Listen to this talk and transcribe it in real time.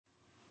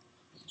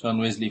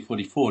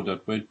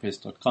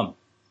johnwesley44.wordpress.com,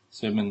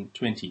 Sermon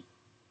 20,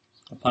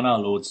 upon our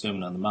Lord's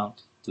Sermon on the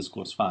Mount,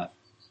 Discourse 5.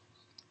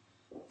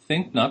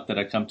 Think not that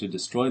I come to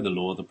destroy the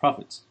law or the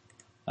prophets.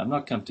 I am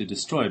not come to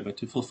destroy, but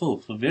to fulfill.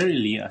 For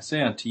verily I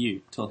say unto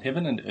you, till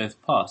heaven and earth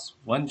pass,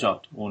 one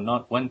jot or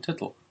not one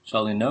tittle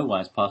shall in no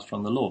wise pass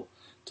from the law,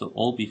 till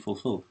all be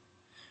fulfilled.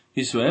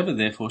 Whosoever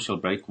therefore shall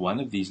break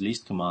one of these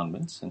least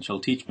commandments, and shall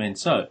teach men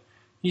so,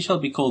 he shall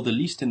be called the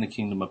least in the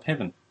kingdom of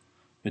heaven.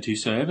 But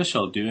whosoever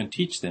shall do and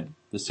teach them,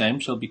 the same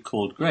shall be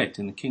called great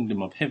in the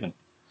kingdom of heaven.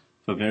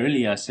 For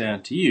verily I say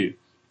unto you,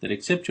 that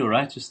except your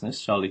righteousness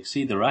shall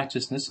exceed the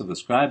righteousness of the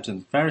scribes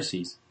and the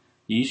Pharisees,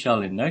 ye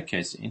shall in no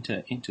case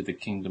enter into the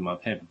kingdom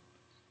of heaven.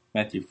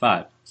 Matthew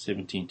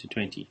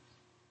 5:17-20.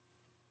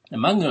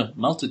 Among a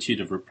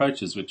multitude of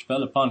reproaches which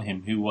fell upon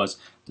him who was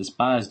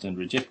despised and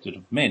rejected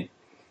of men,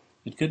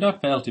 it could not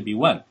fail to be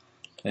one,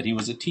 that he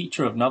was a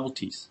teacher of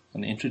novelties,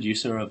 an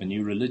introducer of a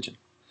new religion.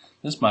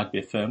 This might be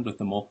affirmed with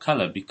the more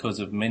colour because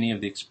of many of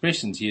the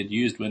expressions he had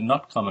used were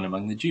not common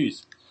among the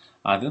Jews.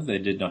 Either they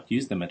did not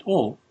use them at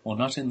all, or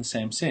not in the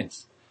same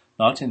sense,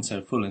 not in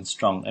so full and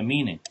strong a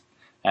meaning.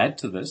 Add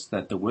to this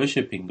that the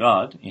worshipping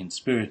God, in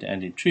spirit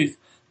and in truth,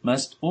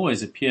 must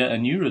always appear a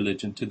new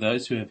religion to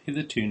those who have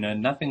hitherto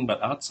known nothing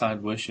but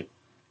outside worship,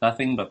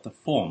 nothing but the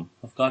form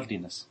of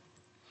godliness.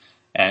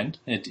 And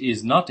it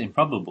is not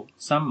improbable,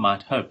 some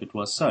might hope it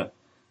was so,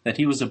 that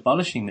he was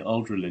abolishing the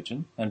old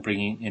religion and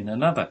bringing in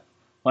another,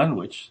 one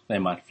which, they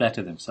might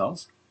flatter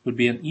themselves, would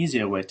be an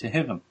easier way to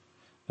heaven.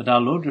 But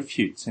our Lord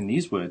refutes in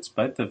these words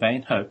both the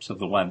vain hopes of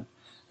the one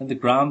and the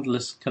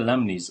groundless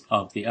calumnies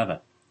of the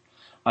other.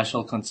 I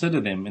shall consider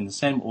them in the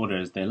same order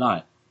as they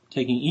lie,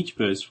 taking each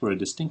verse for a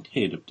distinct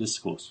head of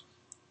discourse.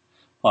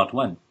 Part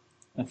 1.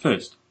 And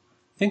first,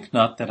 think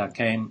not that I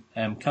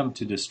am come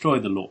to destroy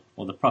the law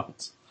or the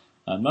prophets.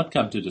 I am not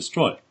come to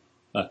destroy,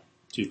 but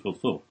to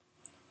fulfill.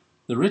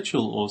 The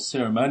ritual or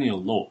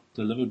ceremonial law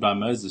delivered by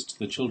Moses to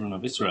the children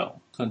of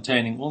Israel,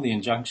 containing all the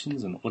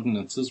injunctions and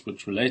ordinances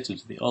which related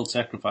to the old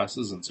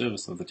sacrifices and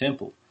service of the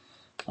temple,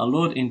 our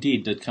Lord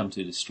indeed did come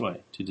to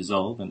destroy, to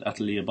dissolve and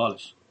utterly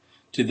abolish.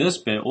 To this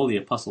bear all the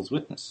apostles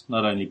witness,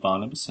 not only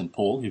Barnabas and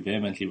Paul, who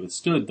vehemently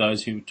withstood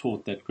those who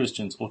taught that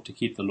Christians ought to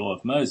keep the law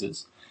of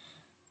Moses,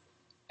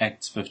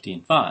 Acts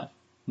 15:5,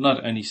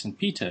 not only St.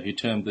 Peter, who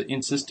termed the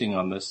insisting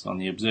on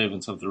the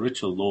observance of the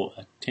ritual law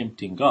a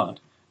tempting God,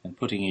 and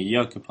putting a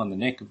yoke upon the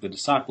neck of the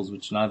disciples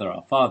which neither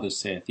our fathers,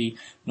 saith he,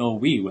 nor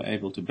we were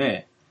able to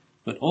bear.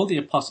 But all the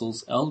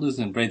apostles, elders,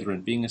 and brethren,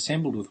 being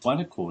assembled with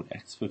one accord,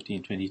 Acts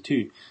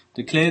 15:22,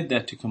 declared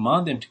that to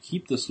command them to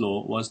keep this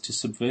law was to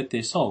subvert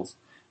their souls,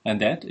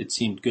 and that it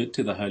seemed good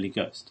to the Holy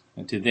Ghost,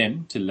 and to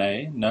them to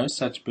lay no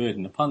such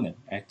burden upon them,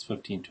 Acts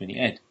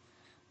 15:28.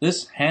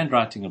 This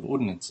handwriting of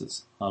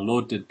ordinances our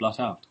Lord did blot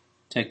out,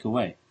 take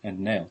away, and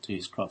nail to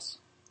his cross.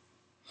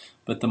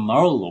 But the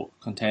moral law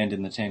contained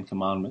in the 10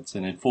 Commandments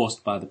and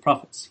enforced by the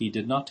prophets he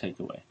did not take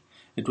away.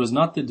 It was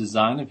not the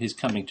design of his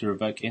coming to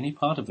revoke any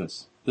part of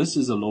this. This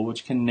is a law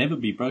which can never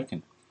be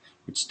broken,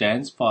 which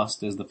stands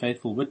fast as the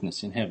faithful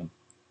witness in heaven.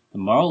 The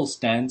moral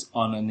stands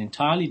on an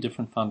entirely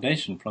different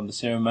foundation from the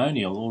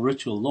ceremonial or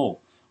ritual law,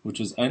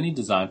 which was only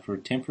designed for a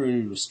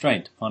temporary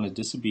restraint upon a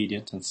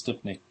disobedient and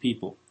stiff-necked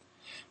people.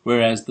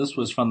 Whereas this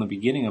was from the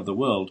beginning of the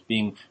world,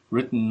 being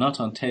written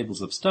not on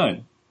tables of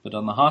stone, but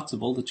on the hearts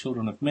of all the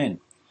children of men,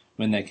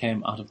 when they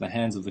came out of the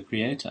hands of the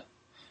Creator.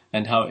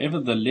 And however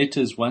the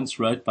letters once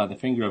wrote by the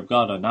finger of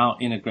God are now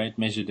in a great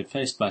measure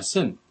defaced by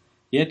sin,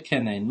 yet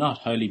can they not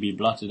wholly be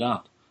blotted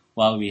out,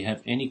 while we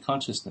have any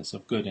consciousness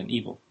of good and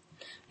evil.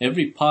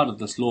 Every part of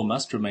this law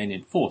must remain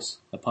in force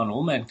upon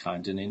all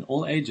mankind and in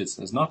all ages,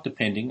 as not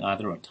depending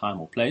either on time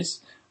or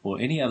place, or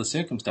any other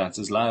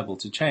circumstances liable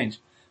to change,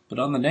 but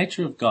on the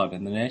nature of God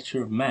and the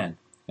nature of man,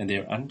 and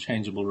their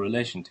unchangeable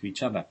relation to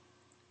each other.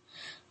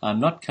 I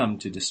am not come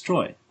to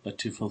destroy, but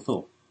to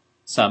fulfill.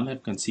 Some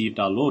have conceived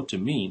our Lord to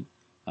mean,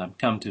 I am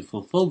come to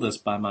fulfill this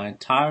by my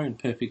entire and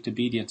perfect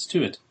obedience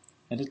to it,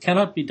 and it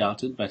cannot be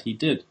doubted but he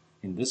did,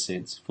 in this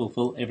sense,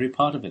 fulfill every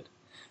part of it.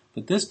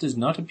 But this does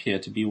not appear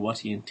to be what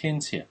he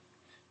intends here,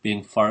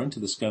 being foreign to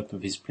the scope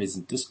of his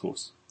present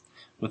discourse.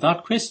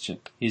 Without question,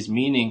 his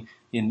meaning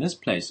in this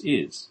place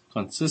is,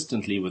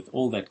 consistently with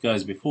all that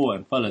goes before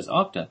and follows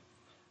after,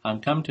 I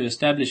am come to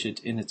establish it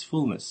in its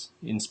fullness,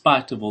 in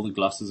spite of all the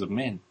glosses of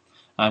men.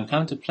 I am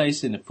come to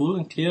place in a full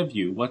and clear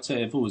view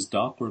whatsoever was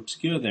dark or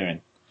obscure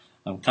therein.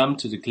 I am come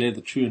to declare the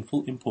true and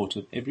full import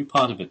of every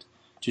part of it,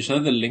 to show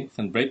the length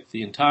and breadth,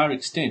 the entire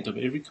extent of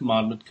every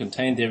commandment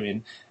contained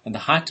therein, and the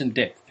height and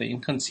depth, the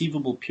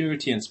inconceivable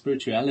purity and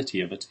spirituality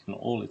of it in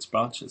all its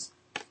branches.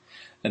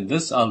 And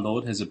this our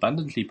Lord has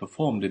abundantly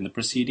performed in the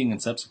preceding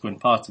and subsequent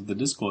parts of the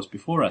discourse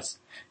before us,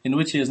 in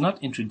which he has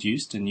not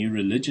introduced a new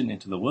religion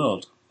into the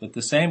world, but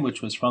the same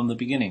which was from the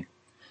beginning,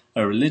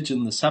 a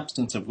religion the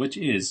substance of which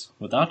is,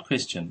 without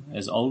question,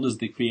 as old as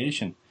the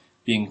creation,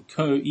 being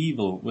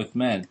coeval with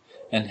man,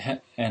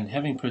 and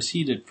having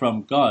proceeded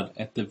from God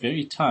at the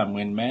very time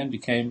when man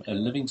became a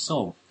living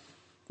soul.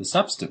 The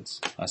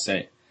substance, I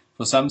say,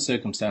 for some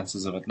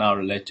circumstances of it now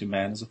relate to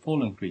man as a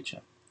fallen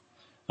creature.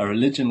 a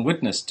religion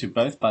witnessed to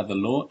both by the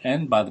law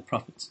and by the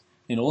prophets,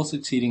 in all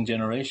succeeding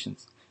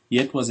generations.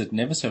 Yet was it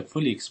never so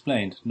fully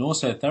explained, nor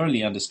so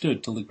thoroughly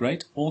understood, till the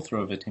great author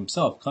of it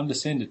himself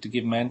condescended to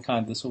give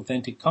mankind this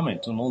authentic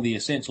comment on all the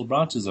essential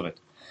branches of it,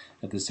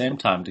 at the same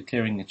time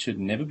declaring it should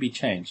never be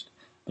changed,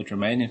 but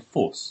remain in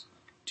force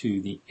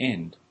to the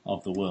end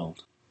of the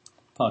world.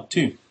 Part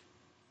 2.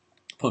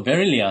 For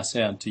verily I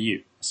say unto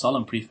you, a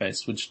solemn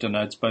preface which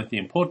denotes both the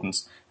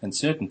importance and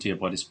certainty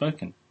of what is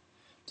spoken.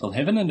 Till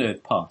heaven and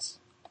earth pass,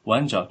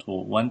 one jot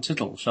or one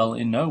tittle shall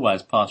in no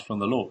wise pass from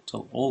the law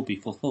till all be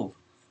fulfilled.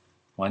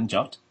 One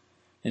jot?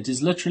 It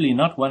is literally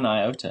not one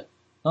iota,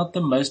 not the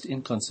most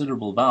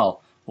inconsiderable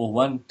vowel, or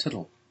one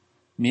tittle,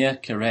 mere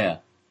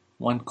kerea,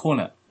 one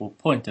corner or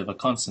point of a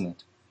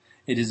consonant.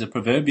 It is a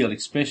proverbial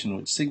expression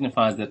which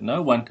signifies that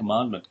no one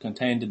commandment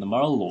contained in the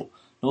moral law,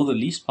 nor the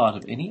least part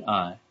of any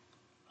I,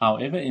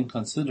 however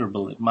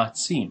inconsiderable it might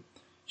seem,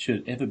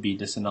 should ever be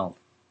disannulled.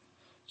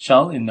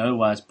 Shall in no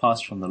wise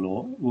pass from the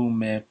law, ou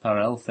me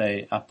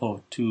parelthe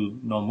apo tu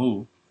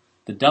nomu.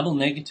 The double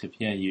negative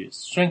here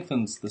used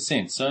strengthens the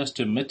sense so as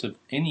to admit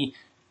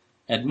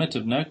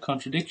of no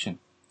contradiction.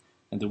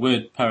 And the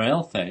word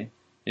parelthe,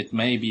 it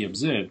may be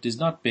observed, is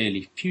not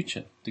barely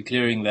future,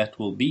 declaring that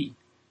will be,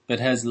 but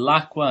has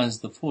likewise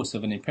the force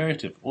of an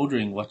imperative,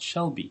 ordering what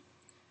shall be.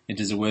 It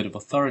is a word of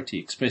authority,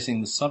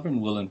 expressing the sovereign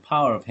will and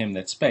power of him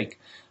that spake,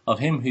 of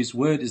him whose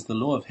word is the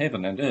law of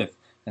heaven and earth,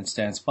 and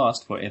stands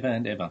fast for ever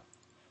and ever.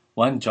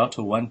 One jot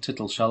or one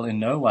tittle shall in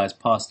no wise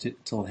pass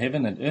till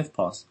heaven and earth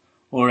pass,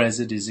 or as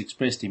it is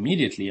expressed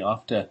immediately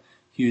after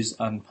Hughes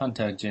an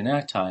panta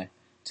genetai,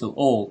 till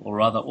all, or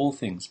rather all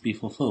things, be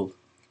fulfilled,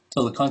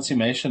 till the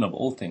consummation of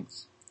all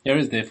things. There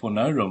is therefore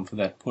no room for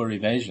that poor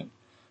evasion,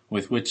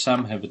 with which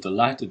some have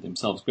delighted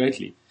themselves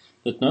greatly,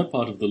 that no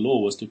part of the law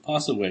was to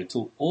pass away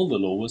till all the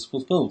law was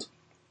fulfilled.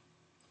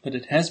 But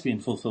it has been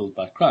fulfilled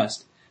by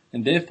Christ,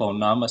 and therefore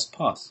now must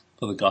pass,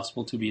 for the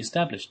gospel to be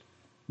established.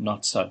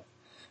 Not so.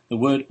 The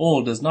word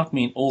all does not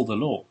mean all the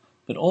law,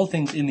 but all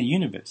things in the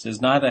universe,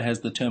 as neither has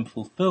the term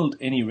fulfilled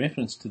any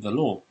reference to the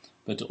law,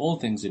 but to all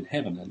things in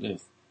heaven and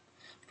earth.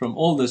 From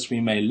all this we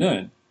may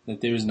learn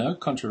that there is no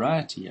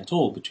contrariety at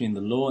all between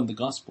the law and the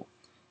gospel,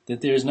 that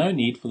there is no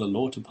need for the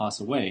law to pass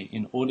away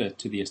in order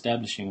to the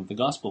establishing of the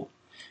gospel.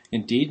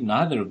 Indeed,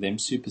 neither of them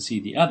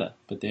supersede the other,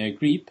 but they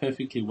agree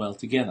perfectly well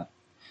together.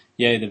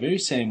 Yea, the very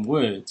same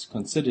words,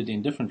 considered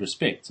in different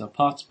respects, are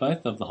parts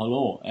both of the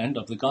law and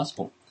of the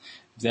gospel.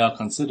 If they are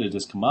considered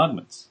as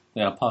commandments,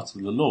 they are parts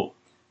of the law,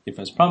 if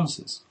as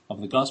promises,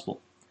 of the gospel.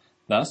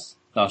 Thus,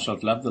 thou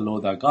shalt love the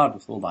Lord thy God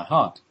with all thy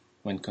heart,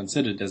 when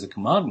considered as a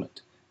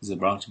commandment, is a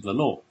branch of the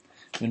law,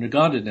 when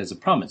regarded as a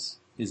promise,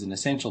 is an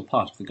essential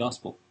part of the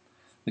gospel.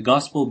 The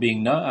gospel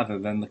being no other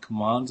than the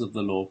commands of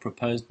the law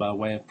proposed by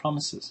way of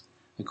promises.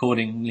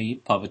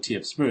 Accordingly, poverty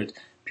of spirit,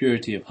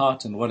 purity of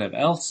heart, and whatever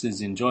else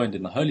is enjoined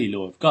in the holy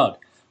law of God,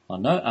 are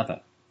no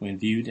other, when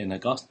viewed in a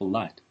gospel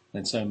light,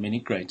 than so many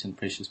great and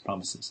precious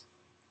promises.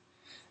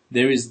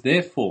 There is,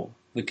 therefore,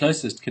 the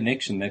closest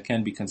connection that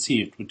can be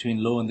conceived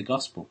between law and the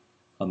gospel.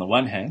 On the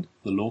one hand,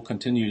 the law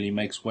continually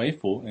makes way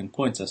for and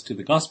points us to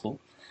the gospel.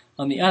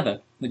 On the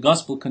other, the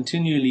gospel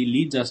continually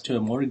leads us to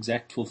a more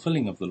exact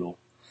fulfilling of the law.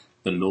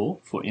 The law,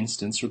 for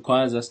instance,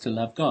 requires us to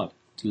love God,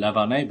 to love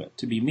our neighbor,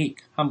 to be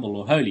meek, humble,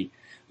 or holy.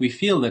 We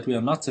feel that we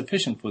are not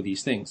sufficient for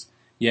these things,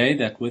 yea,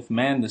 that with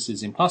man this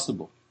is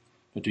impossible.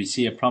 But we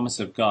see a promise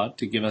of God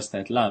to give us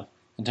that love,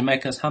 and to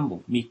make us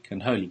humble, meek,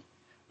 and holy.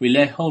 We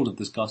lay hold of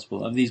this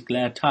gospel, of these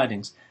glad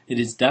tidings. It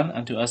is done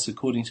unto us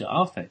according to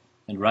our faith,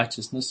 and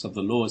righteousness of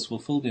the law is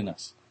fulfilled in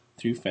us,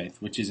 through faith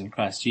which is in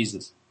Christ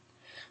Jesus.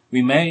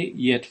 We may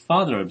yet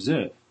farther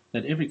observe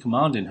that every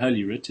command in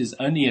Holy Writ is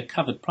only a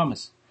covered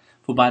promise,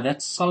 for by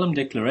that solemn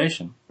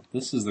declaration,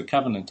 This is the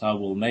covenant I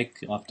will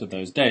make after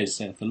those days,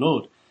 saith the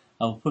Lord,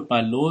 I will put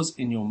my laws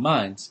in your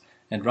minds,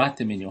 and write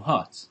them in your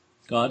hearts.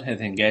 God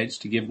hath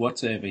engaged to give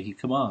whatsoever he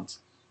commands.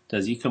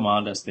 Does he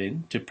command us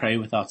then to pray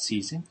without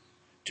ceasing,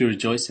 to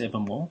rejoice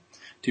evermore,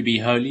 to be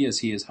holy as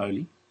he is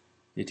holy?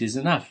 It is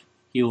enough.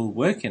 He will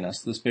work in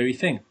us this very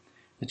thing.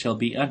 It shall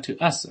be unto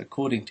us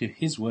according to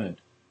his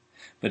word.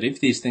 But if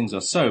these things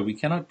are so, we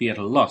cannot be at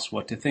a loss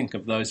what to think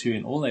of those who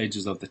in all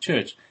ages of the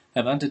church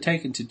have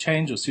undertaken to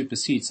change or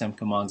supersede some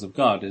commands of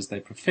God as they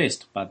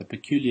professed by the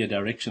peculiar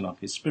direction of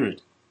his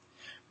Spirit.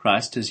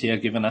 Christ has here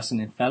given us an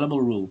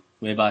infallible rule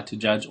whereby to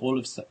judge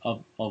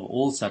of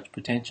all such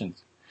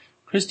pretensions.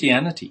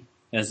 Christianity,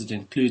 as it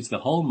includes the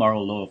whole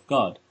moral law of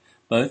God,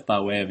 both by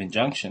way of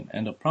injunction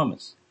and of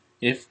promise,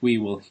 if we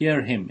will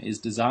hear him, is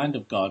designed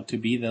of God to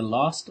be the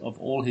last of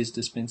all his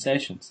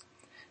dispensations.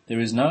 There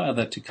is no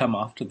other to come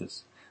after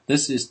this.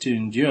 This is to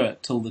endure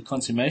till the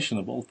consummation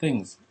of all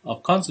things.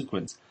 Of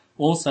consequence,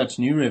 all such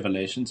new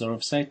revelations are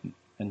of Satan,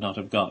 and not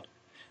of God.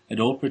 And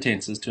all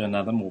pretenses to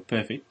another more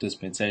perfect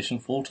dispensation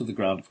fall to the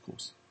ground, of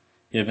course.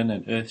 Heaven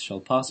and earth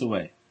shall pass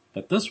away,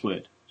 but this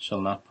word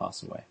shall not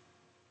pass away.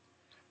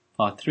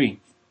 Part 3.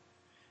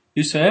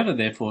 Whosoever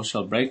therefore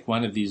shall break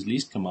one of these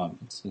least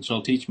commandments, and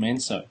shall teach men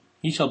so,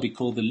 he shall be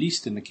called the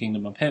least in the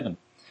kingdom of heaven.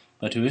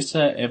 But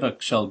whosoever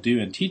shall do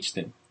and teach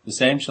them, the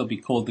same shall be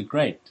called the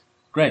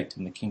great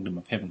in the kingdom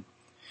of heaven.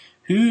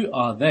 Who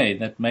are they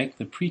that make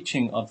the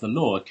preaching of the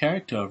law a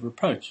character of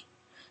reproach?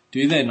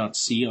 Do they not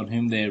see on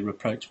whom their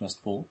reproach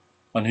must fall,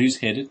 on whose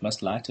head it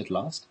must light at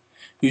last?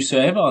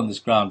 Whosoever on this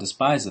ground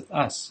despiseth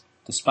us,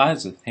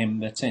 despiseth him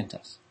that sent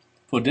us.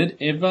 For did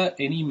ever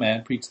any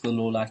man preach the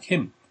law like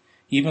him,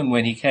 even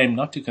when he came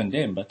not to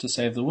condemn, but to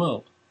save the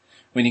world?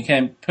 When he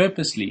came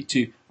purposely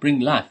to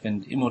bring life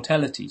and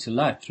immortality to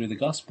life through the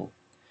gospel?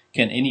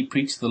 Can any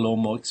preach the law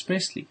more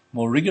expressly,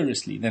 more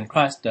rigorously than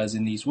Christ does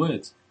in these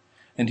words?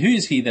 And who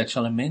is he that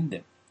shall amend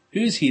them?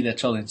 Who is he that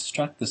shall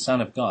instruct the Son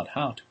of God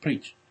how to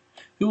preach?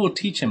 Who will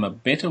teach him a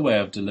better way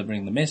of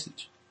delivering the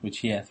message, which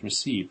he hath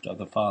received of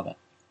the Father?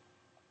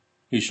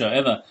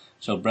 Whosoever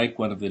shall break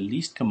one of the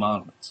least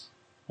commandments,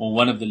 or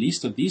one of the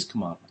least of these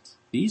commandments,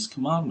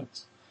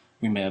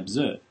 we may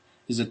observe,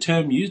 is a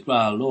term used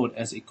by our Lord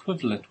as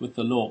equivalent with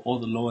the law or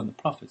the law and the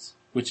prophets,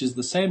 which is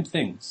the same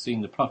thing,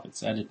 seeing the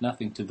prophets added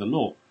nothing to the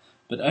law,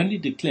 but only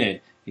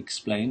declared,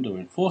 explained, or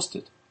enforced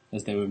it,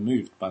 as they were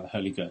moved by the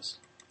Holy Ghost.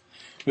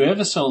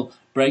 Whoever shall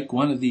break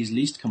one of these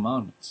least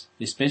commandments,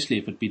 especially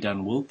if it be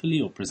done wilfully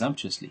or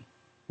presumptuously,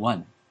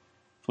 1.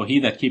 For he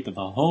that keepeth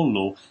the whole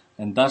law,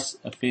 and thus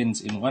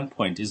offends in one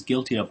point, is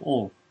guilty of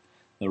all.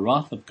 The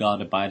wrath of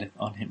God abideth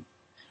on him,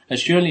 as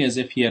surely as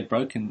if he had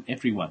broken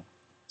every one,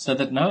 so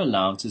that no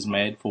allowance is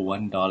made for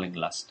one darling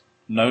lust,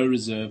 no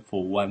reserve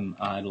for one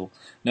idol,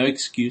 no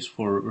excuse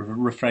for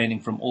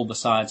refraining from all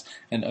besides,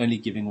 and only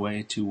giving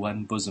way to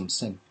one bosom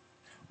sin.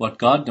 What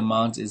God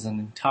demands is an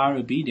entire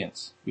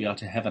obedience. We are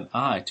to have an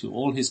eye to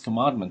all his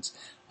commandments,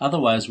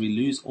 otherwise we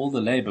lose all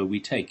the labor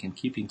we take in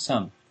keeping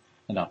some,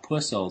 and our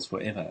poor souls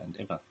for ever and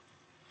ever.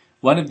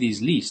 One of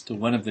these least, or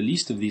one of the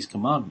least of these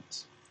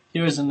commandments.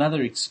 Here is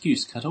another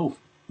excuse cut off,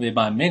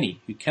 whereby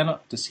many, who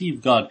cannot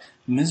deceive God,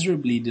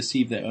 miserably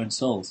deceive their own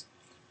souls.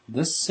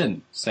 This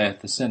sin, saith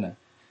the sinner,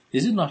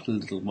 is it not a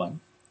little one?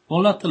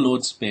 Will not the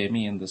Lord spare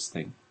me in this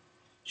thing?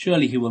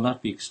 Surely he will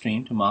not be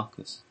extreme to mark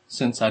this,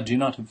 since I do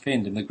not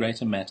offend in the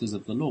greater matters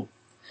of the law.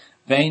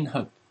 Vain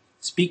hope!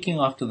 Speaking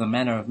after the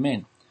manner of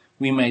men,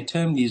 we may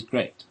term these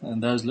great,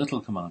 and those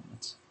little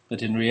commandments,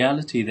 but in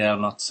reality they are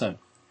not so.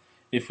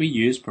 If we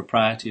use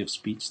propriety of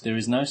speech, there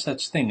is no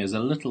such thing as a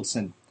little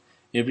sin,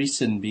 every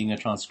sin being a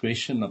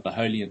transgression of the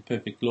holy and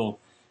perfect law,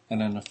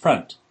 and an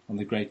affront on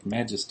the great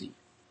majesty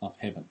of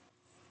heaven.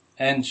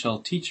 And shall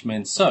teach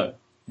men so.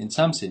 In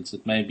some sense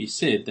it may be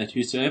said that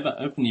whosoever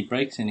openly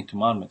breaks any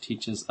commandment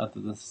teaches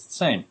others the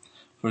same,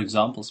 for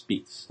example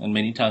speaks, and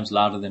many times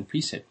louder than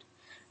precept.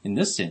 In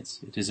this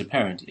sense, it is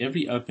apparent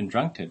every open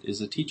drunkard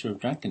is a teacher of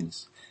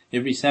drunkenness,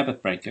 every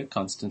Sabbath breaker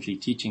constantly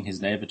teaching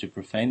his neighbor to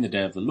profane the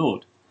day of the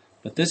Lord.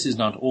 But this is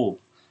not all.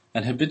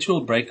 An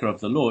habitual breaker of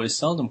the law is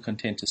seldom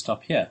content to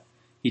stop here.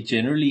 He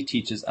generally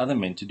teaches other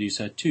men to do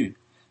so too,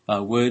 by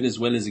word as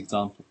well as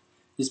example,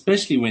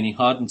 especially when he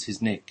hardens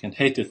his neck and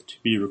hateth to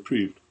be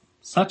reproved.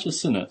 Such a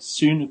sinner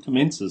soon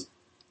commences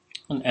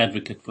an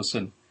advocate for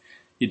sin.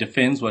 He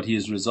defends what he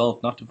is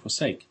resolved not to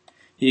forsake.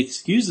 He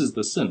excuses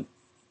the sin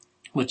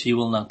which he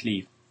will not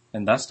leave,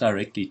 and thus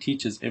directly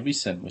teaches every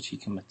sin which he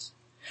commits.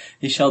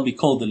 He shall be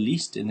called the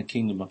least in the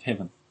kingdom of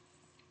heaven,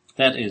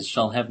 that is,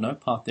 shall have no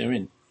part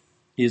therein.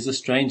 He is a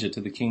stranger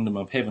to the kingdom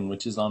of heaven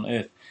which is on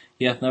earth.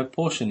 He hath no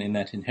portion in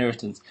that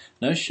inheritance,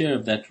 no share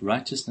of that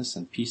righteousness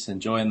and peace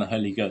and joy in the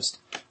Holy Ghost,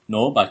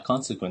 nor by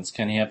consequence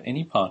can he have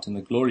any part in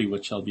the glory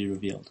which shall be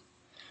revealed.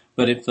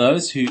 But if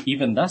those who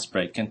even thus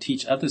break can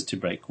teach others to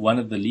break one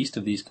of the least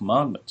of these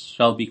commandments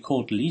shall be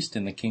called least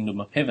in the kingdom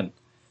of heaven,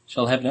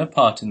 shall have no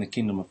part in the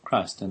kingdom of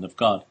Christ and of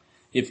God,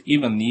 if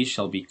even these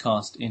shall be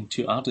cast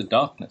into outer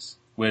darkness,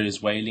 where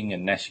is wailing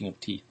and gnashing of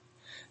teeth.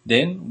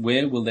 Then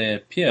where will they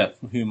appear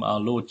whom our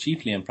Lord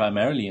chiefly and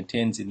primarily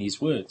intends in these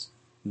words?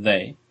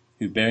 They,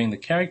 who bearing the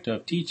character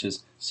of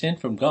teachers sent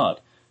from God,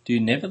 do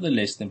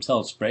nevertheless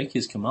themselves break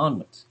his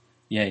commandments,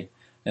 yea,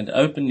 and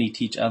openly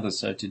teach others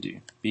so to do,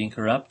 being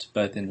corrupt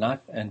both in life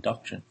and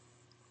doctrine.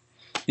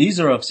 These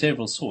are of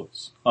several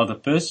sorts. Of the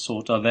first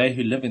sort are they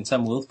who live in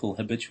some wilful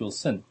habitual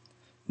sin.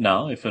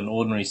 Now, if an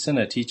ordinary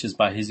sinner teaches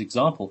by his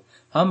example,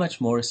 how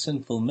much more a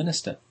sinful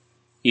minister?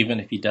 Even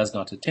if he does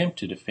not attempt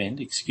to defend,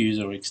 excuse,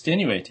 or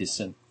extenuate his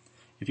sin.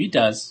 If he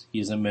does, he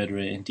is a murderer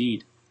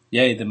indeed,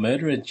 yea, the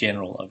murderer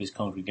general of his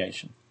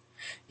congregation.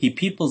 He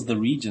peoples the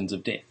regions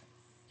of death.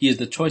 He is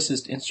the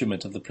choicest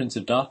instrument of the prince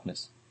of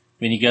darkness.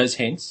 When he goes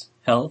hence,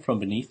 hell from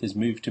beneath is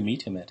moved to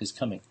meet him at his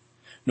coming,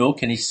 nor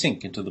can he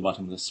sink into the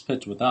bottomless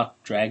pit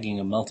without dragging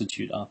a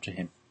multitude after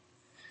him.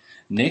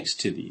 Next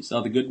to these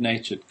are the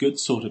good-natured,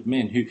 good-sorted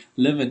men who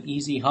live an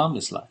easy,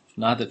 harmless life,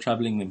 neither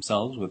troubling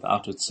themselves with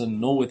outward sin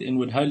nor with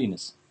inward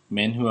holiness,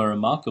 men who are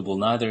remarkable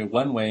neither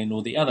one way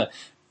nor the other,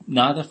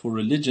 neither for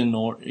religion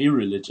nor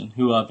irreligion,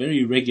 who are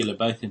very regular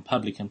both in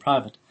public and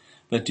private,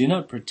 but do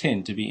not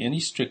pretend to be any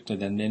stricter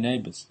than their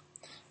neighbours.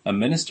 A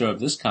minister of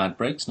this kind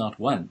breaks not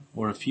one,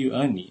 or a few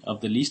only,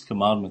 of the least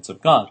commandments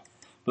of God,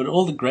 but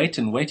all the great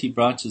and weighty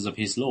branches of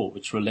his law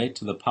which relate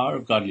to the power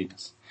of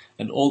godliness,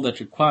 and all that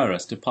require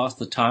us to pass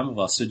the time of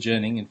our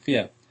sojourning in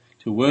fear,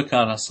 to work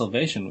out our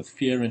salvation with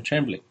fear and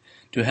trembling,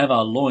 to have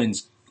our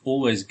loins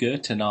always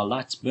girt and our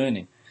lights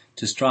burning,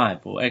 to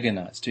strive or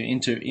agonize, to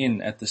enter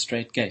in at the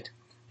strait gate.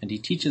 And he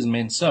teaches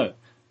men so,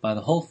 by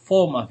the whole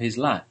form of his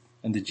life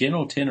and the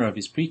general tenor of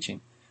his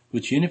preaching,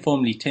 which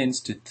uniformly tends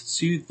to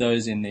soothe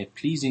those in their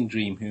pleasing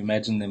dream who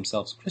imagine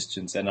themselves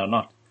Christians and are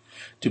not,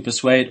 to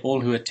persuade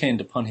all who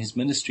attend upon his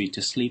ministry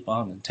to sleep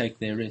on and take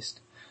their rest.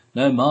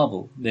 No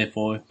marvel,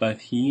 therefore, if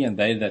both he and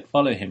they that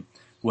follow him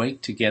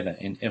wake together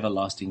in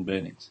everlasting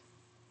burnings.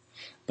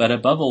 But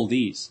above all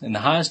these, in the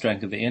highest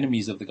rank of the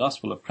enemies of the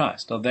gospel of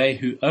Christ, are they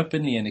who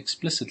openly and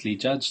explicitly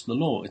judge the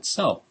law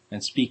itself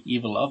and speak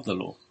evil of the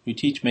law, who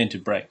teach men to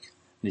break,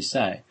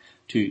 lisai,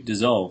 to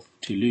dissolve,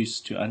 to loose,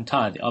 to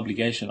untie the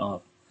obligation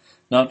of,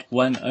 not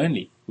one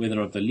only,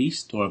 whether of the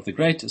least or of the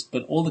greatest,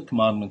 but all the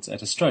commandments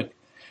at a stroke,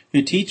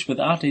 who teach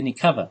without any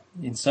cover,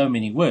 in so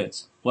many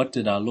words, what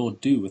did our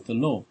Lord do with the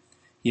law?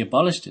 He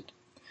abolished it.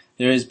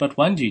 There is but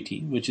one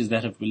duty, which is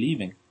that of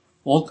believing.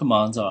 All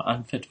commands are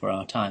unfit for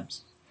our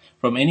times.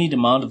 From any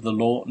demand of the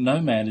law, no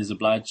man is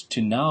obliged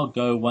to now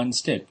go one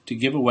step, to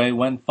give away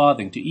one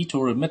farthing, to eat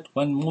or omit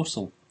one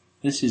morsel.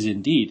 This is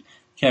indeed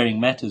carrying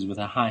matters with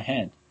a high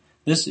hand.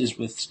 This is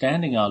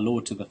withstanding our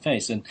Lord to the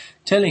face, and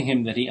telling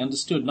him that he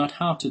understood not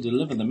how to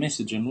deliver the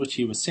message on which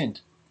he was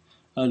sent.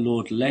 O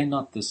Lord, lay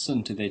not this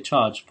sin to their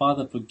charge.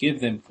 Father,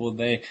 forgive them, for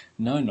they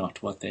know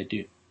not what they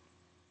do.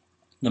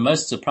 The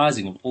most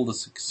surprising of all the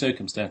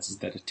circumstances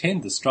that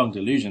attend this strong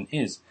delusion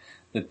is,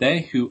 that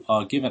they who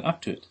are given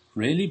up to it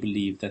really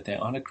believe that they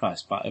honor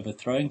Christ by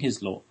overthrowing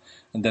his law,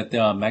 and that they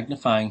are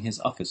magnifying his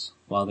office,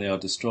 while they are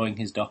destroying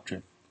his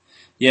doctrine.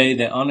 Yea,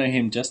 they honor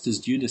him just as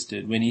Judas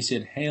did when he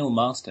said, Hail,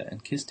 Master,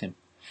 and kissed him.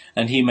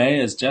 And he may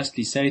as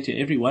justly say to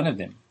every one of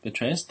them,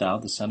 Betrayest thou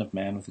the Son of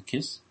Man with a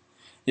kiss?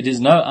 It is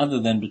no other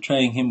than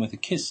betraying him with a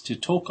kiss to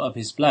talk of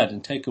his blood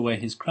and take away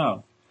his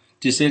crown,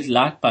 to set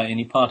light by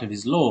any part of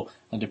his law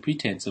under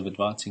pretense of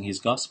advancing his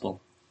gospel.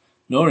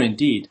 Nor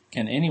indeed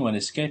can anyone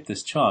escape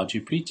this charge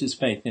who preaches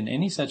faith in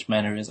any such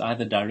manner as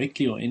either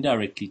directly or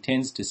indirectly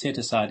tends to set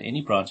aside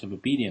any branch of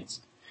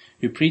obedience,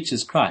 who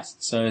preaches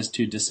Christ so as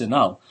to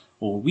disannul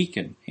or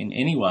weaken in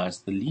any wise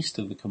the least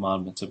of the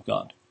commandments of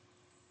God.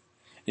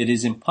 It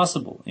is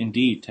impossible,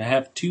 indeed, to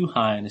have too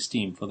high an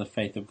esteem for the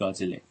faith of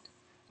God's elect,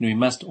 and we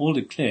must all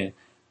declare,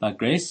 By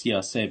grace ye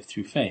are saved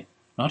through faith,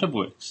 not of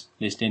works,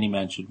 lest any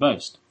man should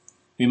boast.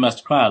 We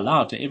must cry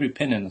aloud to every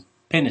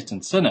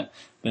penitent sinner,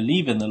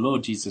 Believe in the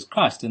Lord Jesus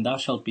Christ, and thou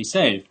shalt be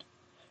saved.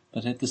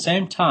 But at the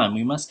same time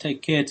we must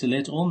take care to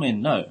let all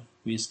men know,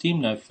 we esteem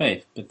no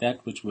faith but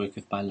that which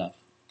worketh by love.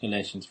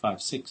 Galatians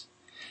 5:6.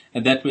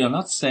 And that we are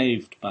not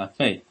saved by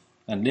faith,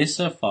 unless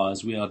so far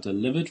as we are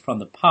delivered from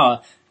the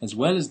power as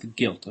well as the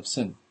guilt of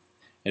sin.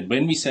 And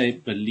when we say,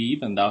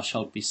 Believe and thou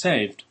shalt be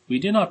saved, we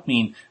do not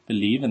mean,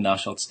 Believe and thou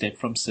shalt step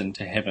from sin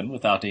to heaven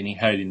without any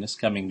holiness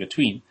coming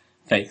between,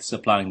 faith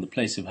supplying the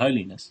place of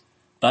holiness.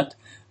 But,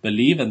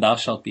 Believe and thou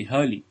shalt be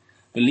holy.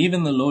 Believe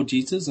in the Lord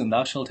Jesus, and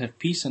thou shalt have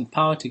peace and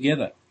power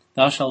together.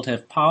 Thou shalt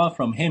have power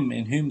from him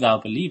in whom thou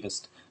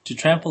believest, to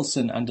trample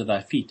sin under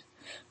thy feet.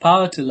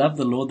 Power to love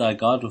the Lord thy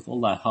God with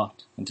all thy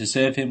heart, and to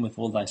serve him with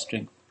all thy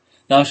strength.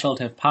 Thou shalt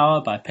have power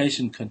by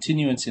patient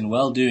continuance in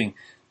well-doing,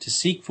 to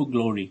seek for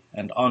glory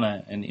and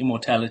honor and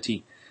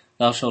immortality.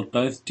 Thou shalt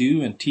both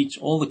do and teach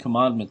all the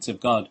commandments of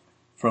God,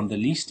 from the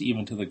least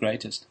even to the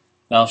greatest.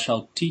 Thou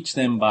shalt teach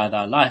them by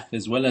thy life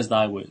as well as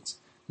thy words,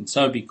 and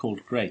so be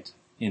called great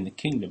in the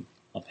kingdom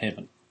of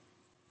heaven.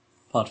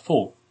 Part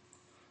 4.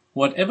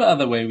 Whatever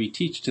other way we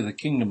teach to the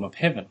kingdom of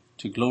heaven,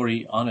 to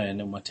glory, honor, and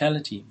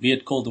immortality, be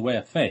it called the way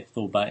of faith,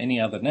 or by any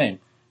other name,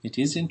 it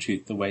is in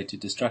truth the way to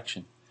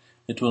destruction.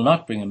 It will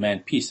not bring a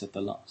man peace at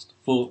the last.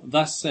 For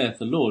thus saith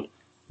the Lord,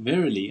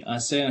 Verily I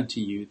say unto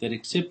you, that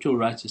except your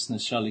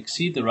righteousness shall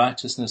exceed the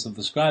righteousness of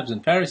the scribes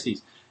and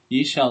Pharisees,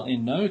 ye shall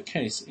in no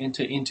case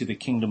enter into the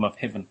kingdom of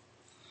heaven.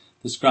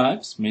 The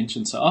scribes,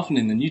 mentioned so often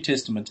in the New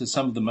Testament as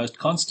some of the most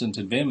constant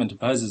and vehement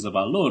opposers of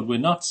our Lord, were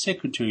not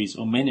secretaries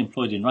or men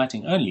employed in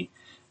writing only,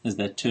 as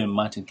that term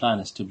might incline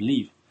us to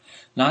believe.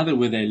 Neither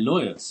were they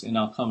lawyers in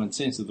our common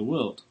sense of the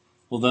world,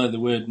 although the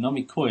word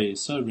nomikoi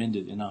is so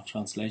rendered in our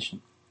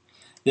translation.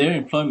 Their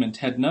employment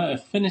had no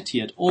affinity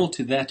at all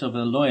to that of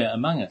a lawyer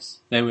among us.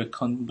 They were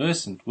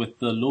conversant with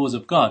the laws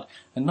of God,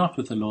 and not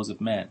with the laws of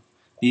man.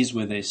 These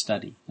were their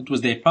study. It was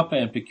their proper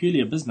and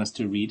peculiar business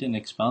to read and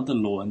expound the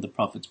law and the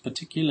prophets,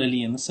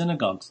 particularly in the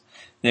synagogues.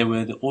 They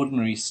were the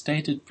ordinary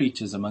stated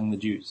preachers among the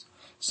Jews,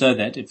 so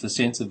that, if the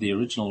sense of the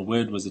original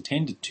word was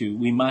attended to,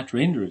 we might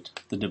render it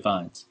the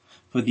divines.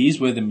 For these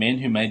were the men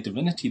who made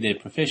divinity their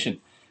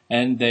profession,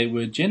 and they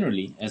were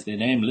generally, as their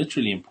name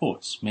literally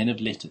imports, men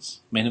of letters,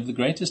 men of the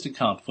greatest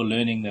account for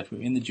learning that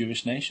were in the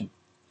Jewish nation.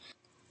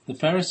 The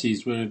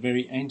Pharisees were a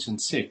very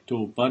ancient sect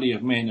or body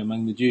of men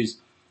among the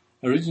Jews,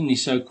 originally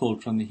so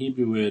called from the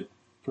Hebrew word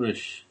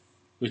parish,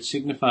 which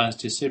signifies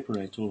to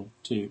separate or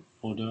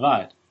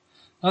divide.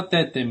 Not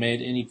that they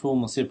made any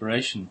formal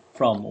separation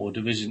from or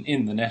division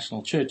in the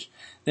national church.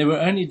 They were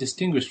only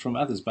distinguished from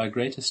others by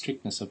greater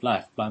strictness of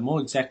life, by more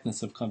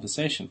exactness of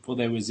conversation, for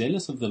they were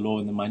zealous of the law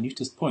in the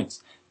minutest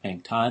points,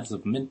 paying tithes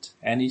of mint,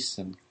 anise,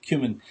 and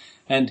cumin,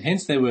 and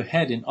hence they were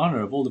had in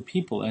honour of all the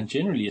people, and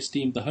generally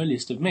esteemed the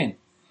holiest of men.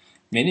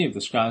 Many of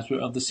the scribes were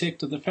of the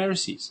sect of the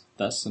Pharisees.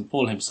 Thus St.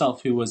 Paul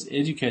himself, who was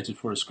educated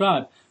for a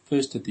scribe,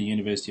 first at the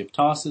University of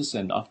Tarsus,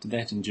 and after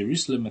that in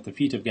Jerusalem at the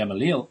feet of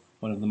Gamaliel,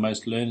 one of the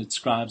most learned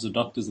scribes or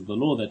doctors of the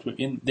law that were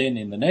then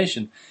in the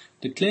nation,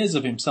 declares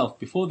of himself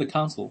before the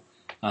council,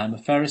 I am a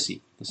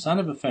Pharisee, the son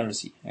of a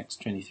Pharisee, Acts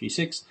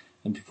 23:6,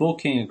 and before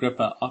King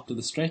Agrippa, after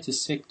the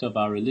straitest sect of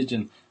our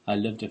religion, I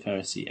lived a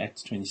Pharisee,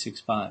 Acts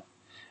 26:5.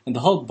 And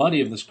the whole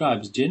body of the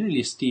scribes generally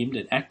esteemed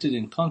and acted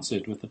in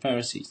concert with the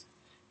Pharisees.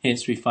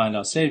 Hence we find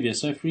our Saviour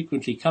so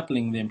frequently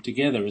coupling them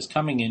together as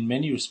coming in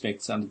many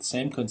respects under the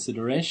same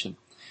consideration.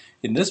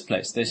 In this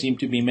place they seem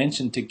to be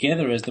mentioned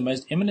together as the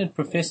most eminent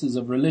professors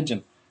of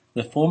religion,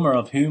 the former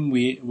of whom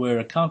we were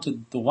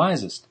accounted the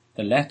wisest,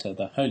 the latter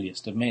the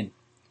holiest of men.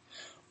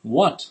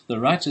 What the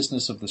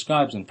righteousness of the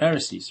scribes and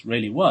Pharisees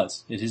really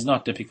was, it is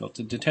not difficult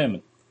to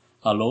determine.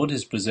 Our Lord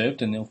has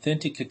preserved an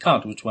authentic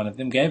account which one of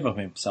them gave of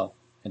himself,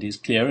 and he is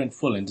clear and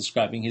full in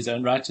describing his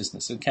own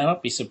righteousness, and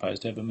cannot be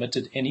supposed to have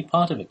omitted any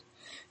part of it.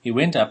 He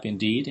went up,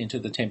 indeed, into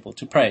the temple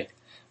to pray,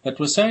 but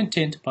was so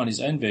intent upon his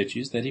own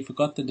virtues that he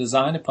forgot the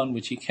design upon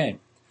which he came.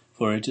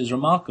 For it is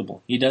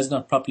remarkable, he does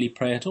not properly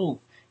pray at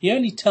all. He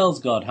only tells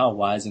God how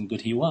wise and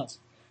good he was.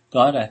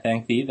 God, I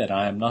thank thee that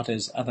I am not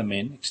as other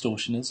men,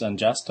 extortioners,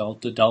 unjust,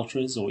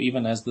 adulterers, or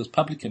even as this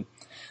publican.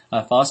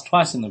 I fast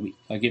twice in the week.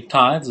 I give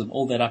tithes of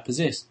all that I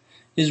possess.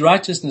 His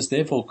righteousness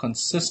therefore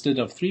consisted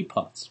of 3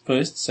 parts.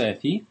 First,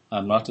 saith he, I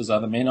am not as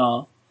other men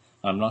are.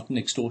 I am not an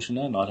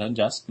extortioner, not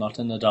unjust, not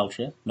an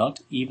adulterer, not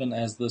even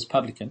as this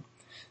publican.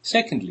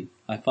 Secondly,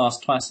 I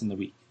fast twice in the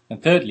week.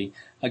 And thirdly,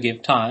 I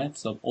give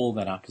tithes of all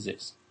that I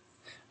possess.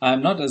 I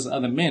am not as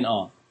other men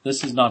are.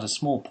 This is not a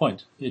small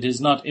point. It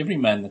is not every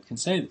man that can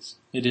say this.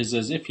 It is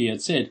as if he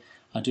had said,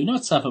 I do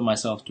not suffer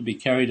myself to be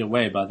carried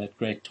away by that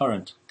great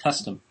torrent,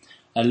 custom.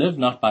 I live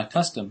not by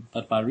custom,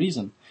 but by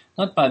reason,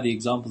 not by the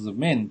examples of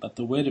men, but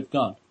the word of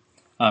God.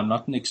 I am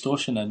not an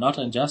extortioner, not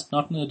unjust,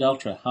 not an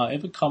adulterer,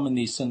 however common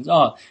these sins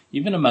are,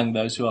 even among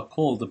those who are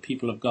called the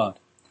people of God.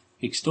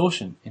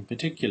 Extortion, in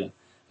particular,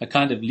 a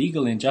kind of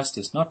legal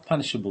injustice not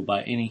punishable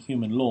by any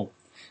human law,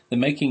 the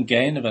making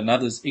gain of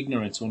another's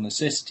ignorance or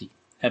necessity,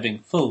 having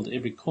filled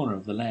every corner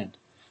of the land.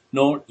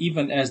 Nor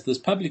even as this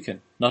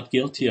publican, not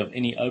guilty of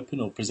any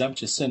open or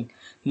presumptuous sin,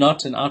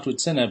 not an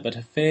outward sinner, but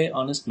a fair,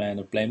 honest man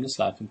of blameless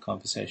life and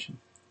conversation.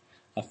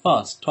 I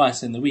fast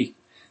twice in the week.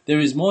 There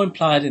is more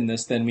implied in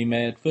this than we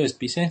may at first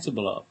be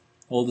sensible of.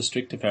 All the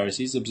stricter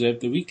Pharisees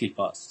observed the weekly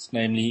fasts,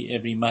 namely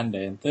every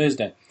Monday and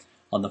Thursday.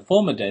 On the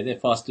former day they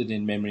fasted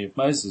in memory of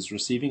Moses,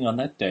 receiving on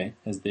that day,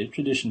 as their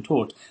tradition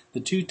taught,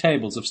 the 2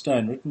 tables of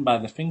stone written by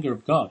the finger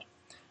of God.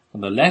 On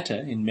the latter,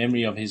 in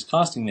memory of his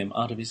casting them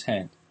out of his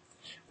hand,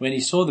 when he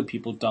saw the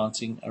people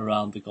dancing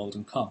around the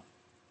golden calf.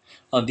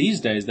 On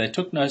these days they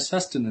took no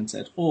sustenance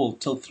at all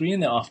till 3 in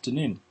the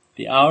afternoon,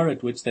 the hour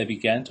at which they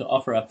began to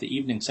offer up the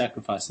evening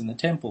sacrifice in the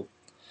temple.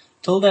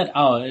 Till that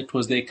hour it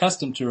was their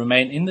custom to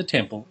remain in the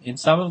temple, in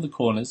some of the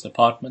corners,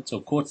 apartments,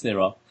 or courts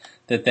thereof,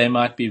 that they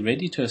might be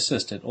ready to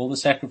assist at all the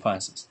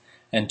sacrifices,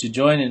 and to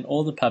join in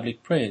all the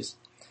public prayers.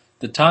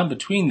 The time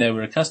between they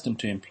were accustomed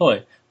to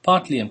employ,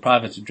 partly in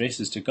private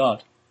addresses to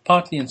God,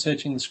 partly in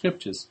searching the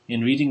Scriptures,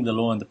 in reading the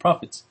law and the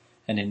prophets,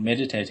 and in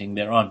meditating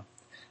thereon.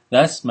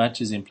 Thus much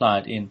is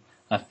implied in,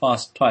 I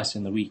fast twice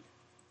in the week.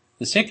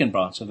 The second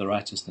branch of the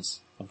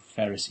righteousness of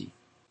a Pharisee.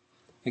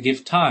 I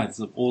give tithes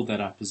of all that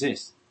I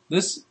possess.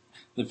 This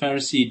the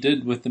Pharisee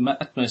did with the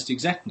utmost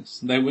exactness.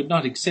 They would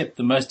not accept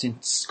the most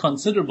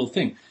inconsiderable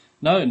thing.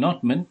 No,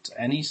 not mint,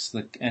 anise,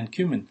 and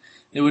cumin.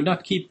 They would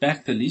not keep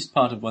back the least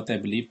part of what they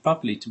believed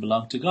properly to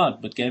belong to God,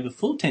 but gave a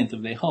full 10th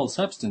of their whole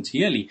substance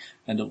yearly,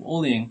 and of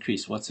all their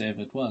increase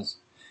whatsoever it was.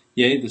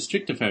 Yea, the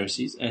stricter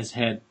Pharisees, as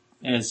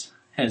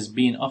has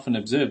been often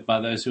observed by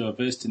those who are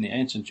versed in the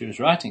ancient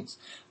Jewish writings,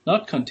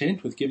 not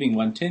content with giving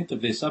 1/10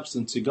 of their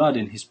substance to God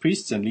in his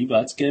priests and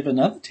Levites, gave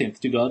another 10th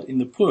to God in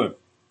the poor,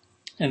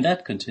 and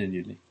that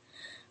continually.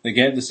 They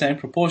gave the same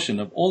proportion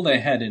of all they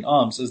had in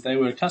alms as they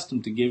were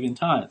accustomed to give in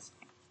tithes.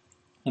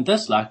 And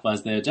thus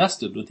likewise they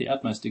adjusted with the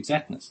utmost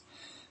exactness,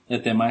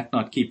 that they might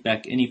not keep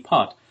back any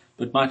part,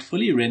 but might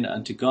fully render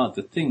unto God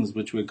the things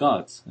which were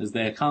God's, as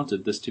they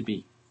accounted this to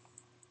be.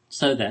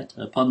 So that,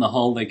 upon the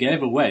whole, they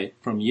gave away,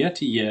 from year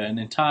to year, an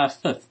entire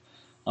 5th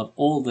of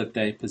all that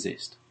they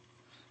possessed.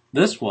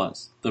 This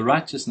was the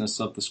righteousness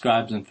of the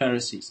scribes and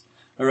Pharisees,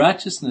 a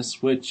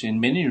righteousness which, in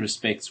many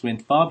respects,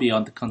 went far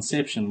beyond the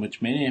conception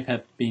which many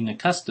have been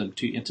accustomed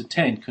to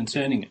entertain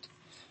concerning it.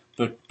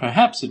 But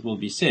perhaps it will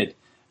be said,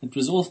 it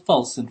was all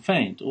false and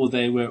feigned, or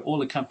they were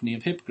all a company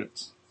of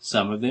hypocrites.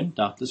 Some of them,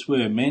 doubtless,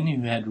 were men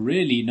who had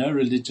really no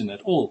religion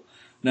at all,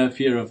 no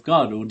fear of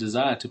God or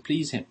desire to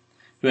please him,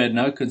 who had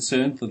no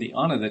concern for the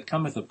honour that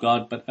cometh of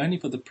God, but only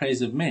for the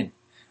praise of men,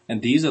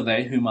 And these are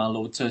they whom our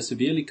Lord so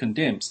severely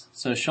condemns,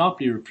 so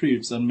sharply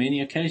reproves on many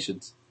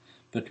occasions.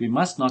 But we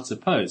must not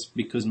suppose,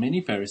 because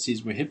many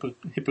Pharisees were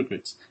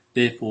hypocrites,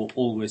 therefore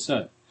all were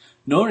so.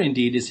 Nor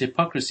indeed is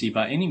hypocrisy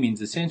by any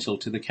means essential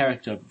to the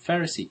character of a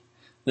Pharisee.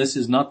 This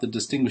is not the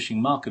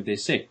distinguishing mark of their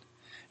sect.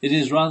 It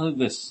is rather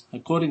this,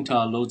 according to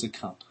our Lord's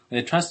account: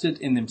 they trusted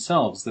in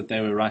themselves that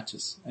they were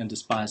righteous, and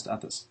despised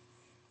others.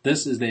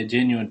 This is their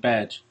genuine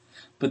badge.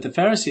 But the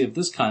Pharisee of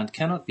this kind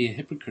cannot be a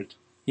hypocrite.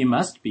 He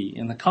must be,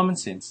 in the common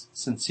sense,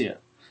 sincere.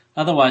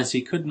 Otherwise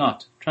he could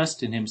not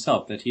trust in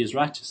himself that he is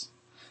righteous.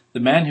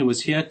 The man who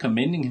was here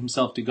commending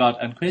himself to God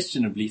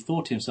unquestionably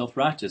thought himself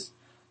righteous.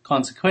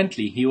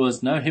 Consequently, he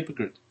was no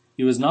hypocrite.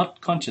 He was not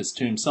conscious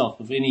to himself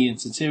of any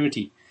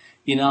insincerity.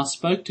 He now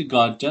spoke to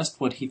God just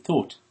what he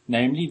thought,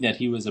 namely that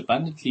he was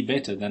abundantly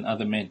better than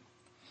other men.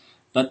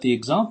 But the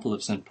example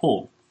of St.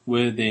 Paul,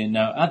 were there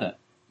no other,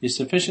 is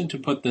sufficient to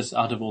put this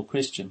out of all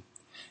question.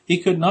 He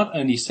could not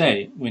only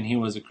say, when he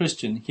was a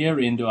Christian,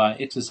 "Herein do I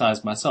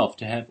exercise myself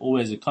to have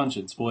always a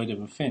conscience void of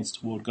offence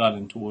toward God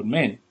and toward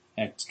men,"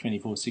 Acts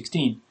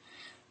 24:16,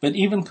 but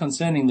even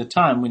concerning the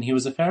time when he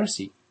was a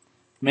Pharisee.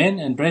 "Men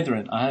and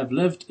brethren, I have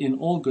lived in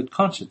all good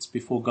conscience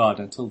before God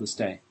until this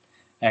day,"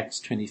 Acts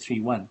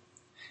 23:1.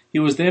 He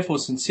was therefore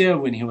sincere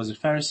when he was a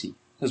Pharisee,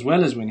 as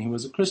well as when he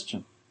was a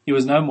Christian. He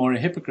was no more a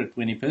hypocrite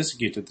when he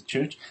persecuted the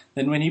church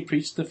than when he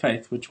preached the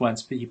faith which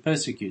once he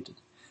persecuted.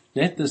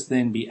 Let this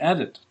then be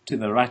added to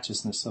the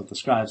righteousness of the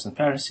scribes and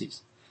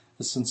Pharisees,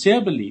 a sincere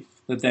belief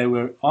that they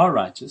are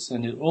righteous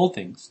and in all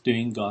things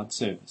doing God's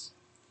service.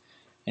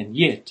 And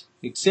yet,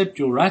 except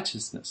your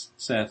righteousness,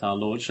 saith our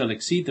Lord, shall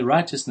exceed the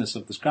righteousness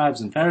of the scribes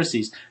and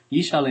Pharisees,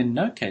 ye shall in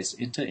no case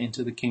enter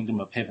into the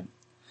kingdom of heaven.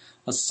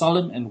 A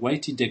solemn and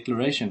weighty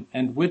declaration,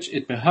 and which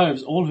it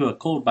behoves all who are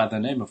called by the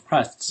name of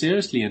Christ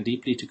seriously and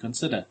deeply to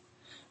consider.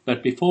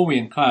 But before we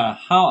inquire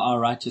how our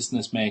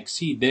righteousness may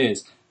exceed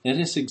theirs, let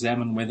us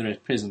examine whether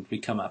at present we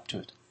come up to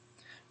it.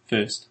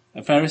 First,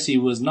 a Pharisee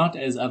was not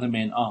as other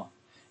men are.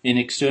 In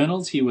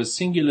externals he was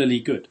singularly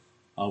good.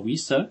 Are we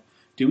so?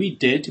 Do we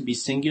dare to be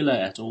singular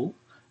at all?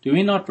 Do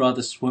we not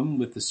rather swim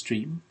with the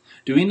stream?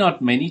 Do we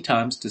not many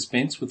times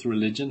dispense with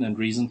religion and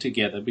reason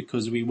together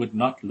because we would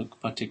not look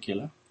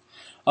particular?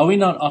 Are we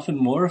not often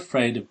more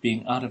afraid of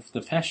being out of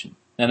the fashion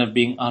than of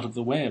being out of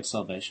the way of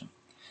salvation?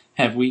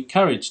 Have we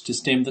courage to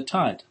stem the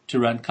tide, to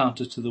run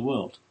counter to the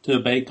world, to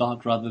obey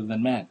God rather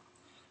than man?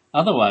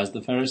 Otherwise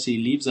the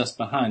Pharisee leaves us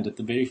behind at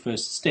the very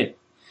first step.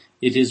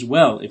 It is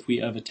well if we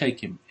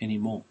overtake him any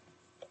more.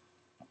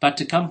 But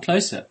to come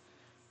closer,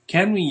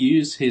 can we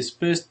use his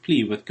first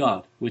plea with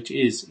God, which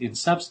is, in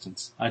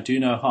substance, I do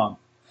no harm.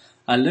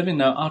 I live in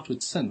no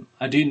outward sin.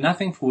 I do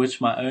nothing for which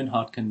my own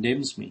heart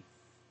condemns me.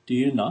 Do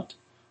you not?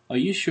 Are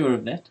you sure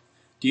of that?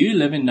 Do you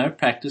live in no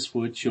practice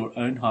for which your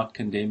own heart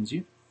condemns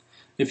you?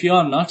 If you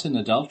are not an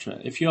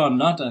adulterer, if you are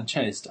not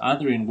unchaste,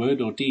 either in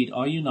word or deed,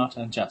 are you not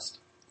unjust?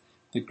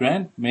 The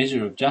grand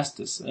measure of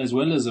justice, as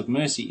well as of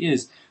mercy,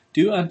 is,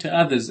 do unto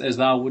others as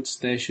thou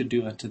wouldst they should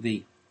do unto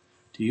thee.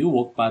 Do you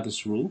walk by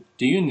this rule?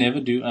 Do you never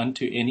do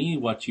unto any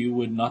what you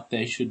would not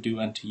they should do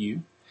unto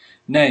you?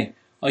 Nay,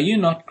 are you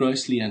not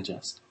grossly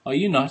unjust? Are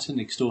you not an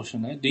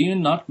extortioner? Do you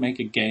not make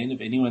a gain of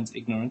anyone's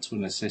ignorance or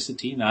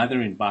necessity,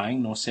 neither in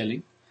buying nor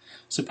selling?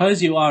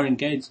 Suppose you are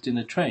engaged in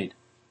a trade.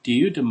 Do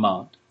you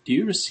demand, do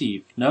you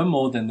receive, no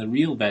more than the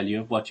real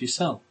value of what you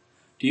sell?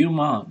 Do you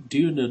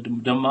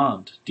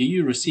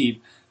receive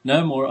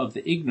no more of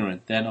the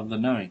ignorant than of the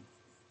knowing,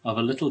 of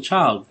a little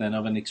child than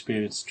of an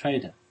experienced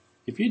trader?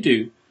 If you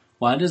do,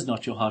 why does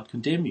not your heart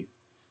condemn you?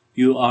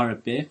 You are a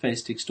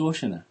barefaced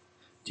extortioner.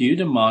 Do you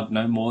demand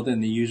no more than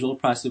the usual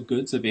price of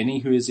goods of any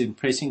who is in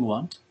pressing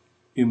want,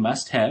 who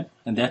must have,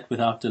 and that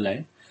without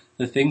delay,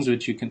 the things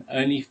which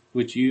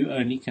you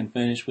only can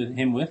furnish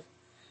him with?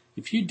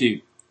 If you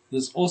do,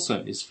 this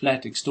also is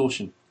flat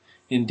extortion.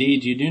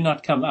 Indeed, you do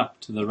not come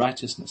up to the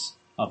righteousness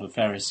of a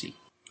Pharisee.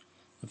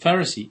 A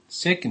Pharisee,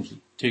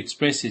 secondly, to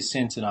express his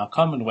sense in our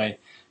common way,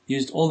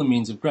 used all the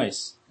means of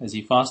grace, as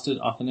he fasted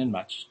often and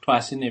much,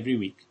 twice in every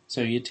week,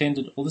 so he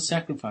attended all the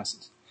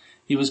sacrifices.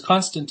 He was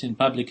constant in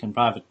public and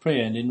private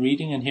prayer, and in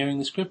reading and hearing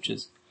the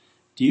Scriptures.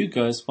 Do you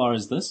go as far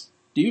as this?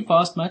 Do you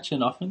fast much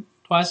and often,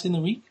 twice in the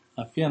week?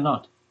 I fear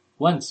not.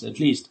 Once, at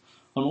least,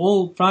 on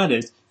all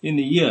Fridays in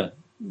the year.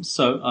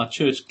 So our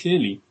Church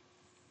clearly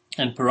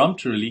and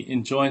peremptorily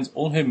enjoins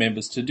all her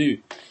members to do,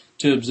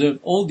 to observe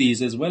all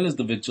these as well as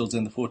the vigils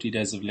and the 40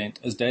 days of Lent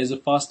as days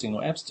of fasting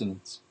or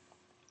abstinence.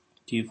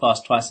 Do you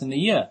fast twice in the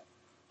year?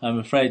 I am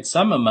afraid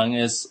some among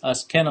us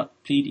cannot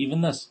plead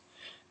even this.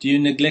 Do you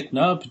neglect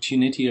no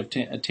opportunity of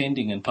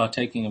attending and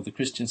partaking of the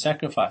Christian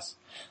sacrifice?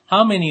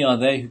 How many are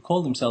they who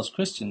call themselves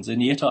Christians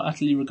and yet are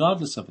utterly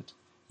regardless of it,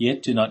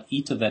 yet do not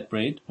eat of that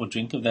bread or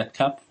drink of that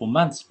cup for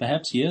months,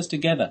 perhaps years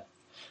together?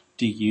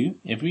 Do you,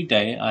 every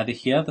day, either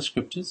hear the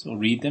Scriptures or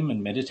read them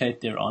and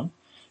meditate thereon?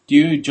 Do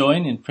you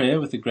join in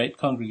prayer with the great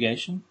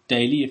congregation,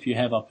 daily if you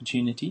have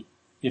opportunity,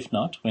 if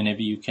not,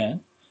 whenever you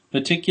can,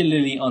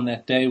 particularly on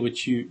that day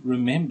which you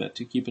remember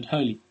to keep it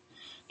holy?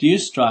 Do you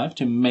strive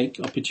to make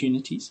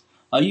opportunities?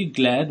 Are you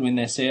glad when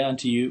they say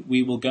unto you,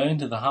 We will go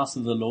into the house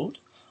of the Lord?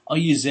 Are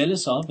you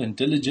zealous of and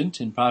diligent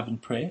in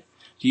private prayer?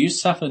 Do you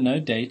suffer no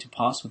day to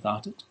pass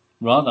without it?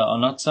 Rather, are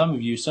not some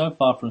of you so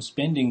far from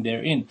spending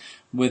therein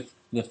with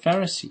the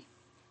Pharisee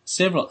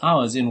several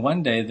hours in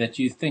one day that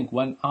you think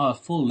 1 hour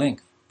full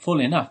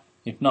enough,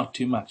 if not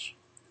too much?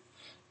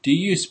 Do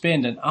you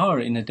spend an hour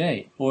in a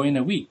day, or in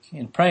a week,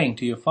 in praying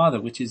to your Father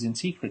which is in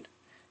secret?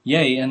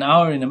 Yea, an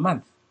hour in a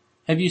month.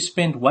 Have you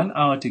spent 1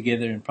 hour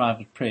together in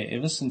private prayer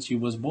ever since you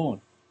was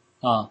born?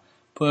 Ah,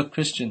 poor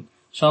Christian,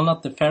 shall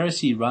not the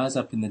Pharisee rise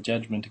up in the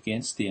judgment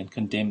against thee and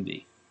condemn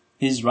thee?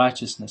 His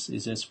righteousness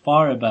is as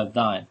far above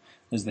thine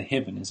as the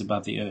heaven is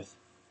above the earth.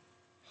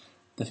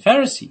 The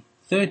Pharisee,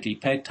 thirdly,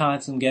 paid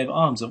tithes and gave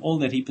alms of all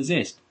that he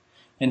possessed,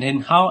 and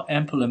in how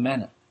ample a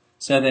manner,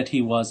 so that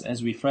he was,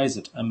 as we phrase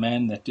it, a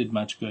man that did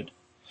much good.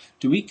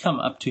 Do we come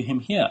up to him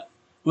here?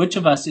 Which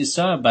of us is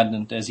so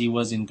abundant as he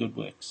was in good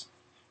works?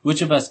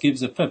 Which of us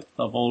gives a fifth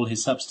of all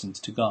his substance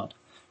to God,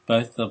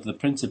 both of the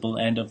principal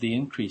and of the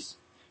increase?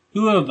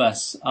 Who of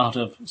us, out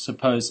of,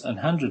 suppose,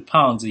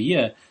 £100 a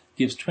year,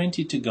 gives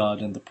 20 to God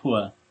and the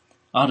poor,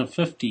 out of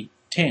 50,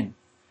 10,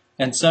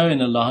 and so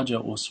in a larger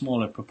or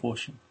smaller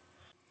proportion?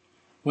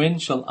 When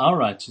shall our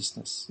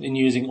righteousness, in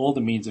using all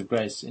the means of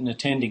grace, in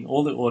attending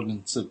all the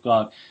ordinances of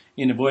God,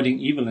 in avoiding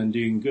evil and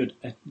doing good,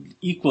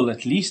 equal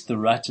at least the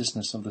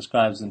righteousness of the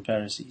scribes and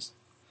Pharisees?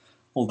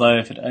 Although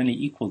if it only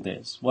equalled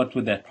theirs, what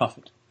would that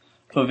profit?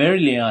 For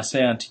verily I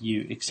say unto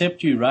you,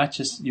 except your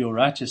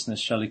righteousness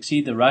shall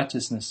exceed the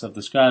righteousness of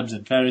the scribes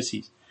and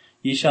Pharisees,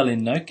 ye shall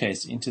in no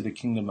case enter the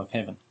kingdom of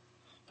heaven.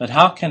 But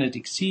how can it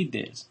exceed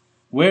theirs?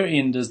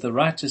 Wherein does the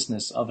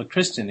righteousness of a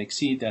Christian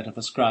exceed that of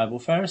a scribe or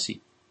Pharisee?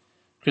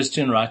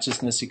 Christian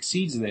righteousness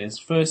exceeds theirs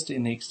first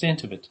in the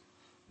extent of it.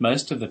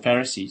 Most of the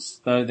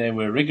Pharisees, though they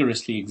were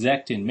rigorously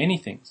exact in many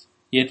things,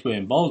 yet were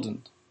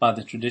emboldened by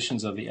the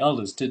traditions of the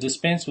elders to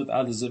dispense with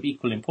others of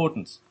equal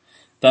importance.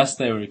 Thus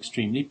they were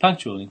extremely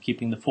punctual in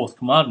keeping the fourth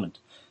commandment.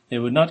 They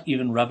would not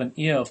even rub an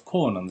ear of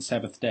corn on the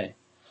Sabbath day,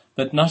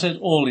 but not at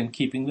all in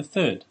keeping the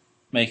third,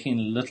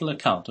 making little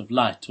account of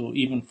light or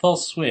even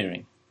false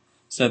swearing,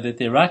 so that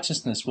their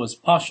righteousness was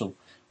partial,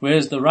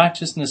 whereas the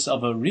righteousness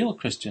of a real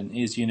Christian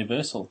is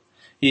universal.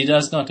 He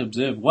does not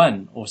observe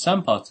one or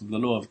some parts of the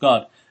law of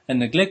God and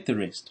neglect the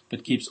rest,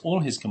 but keeps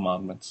all his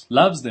commandments,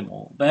 loves them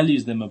all,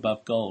 values them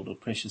above gold or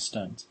precious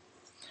stones.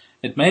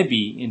 It may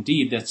be,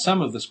 indeed, that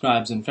some of the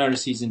scribes and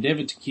Pharisees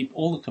endeavored to keep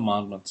all the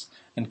commandments,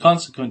 and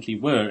consequently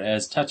were,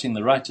 as touching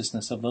the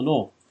righteousness of the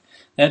law,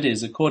 that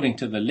is, according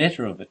to the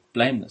letter of it,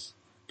 blameless.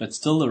 But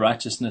still the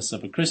righteousness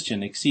of a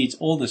Christian exceeds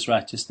all this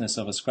righteousness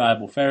of a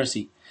scribe or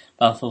Pharisee,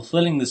 by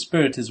fulfilling the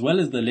spirit as well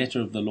as the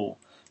letter of the law,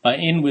 by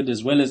inward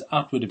as well as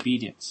outward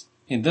obedience.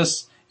 In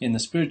the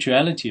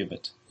spirituality of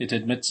it, it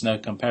admits no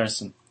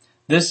comparison.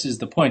 This is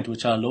the point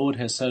which our Lord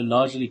has so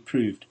largely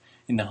proved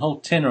in the whole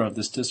tenor of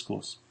this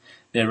discourse.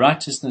 Their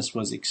righteousness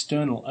was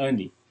external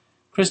only.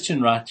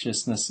 Christian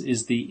righteousness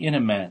is the inner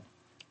man.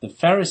 The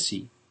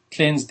Pharisee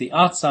cleansed the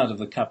outside of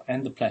the cup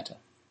and the platter.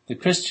 The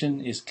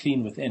Christian is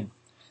clean within.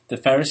 The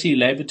Pharisee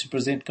labored to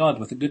present God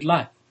with a good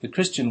life, the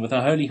Christian with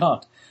a holy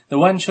heart. The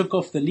one shook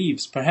off the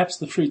leaves, perhaps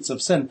the fruits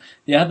of sin,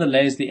 the other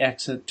lays the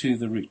axe to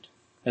the root.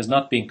 As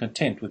not being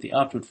content with the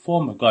outward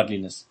form of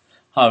godliness,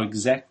 how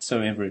exact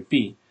soever it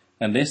be,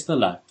 unless the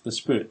life, the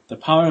spirit, the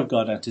power of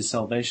God unto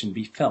salvation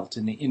be felt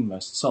in the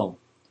inmost soul.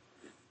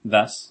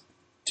 Thus,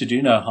 to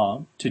do no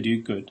harm, to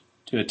do good,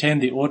 to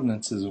attend the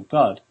ordinances of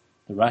God,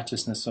 the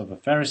righteousness of a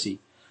Pharisee,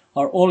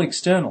 are all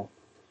external,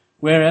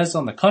 whereas,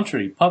 on the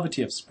contrary,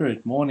 poverty of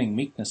spirit, mourning,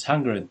 meekness,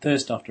 hunger and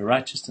thirst after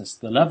righteousness,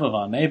 the love of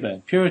our neighbour,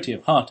 and purity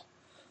of heart,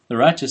 the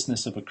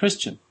righteousness of a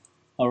Christian,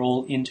 are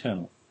all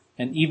internal.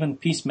 And even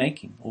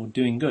peacemaking, or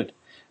doing good,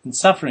 and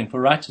suffering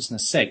for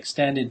righteousness' sake,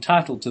 stand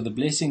entitled to the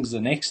blessings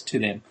annexed to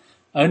them,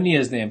 only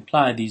as they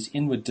imply these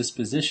inward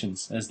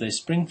dispositions, as they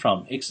spring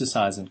from,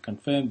 exercise and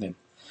confirm them.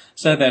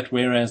 So that,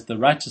 whereas the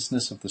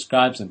righteousness of the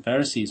scribes and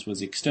Pharisees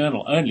was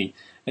external only,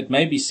 it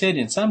may be said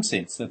in some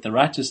sense that the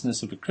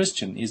righteousness of a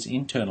Christian is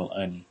internal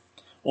only,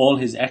 all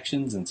his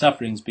actions and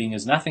sufferings being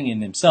as nothing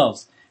in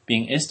themselves,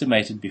 being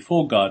estimated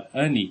before God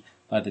only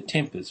by the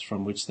tempers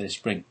from which they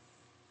spring.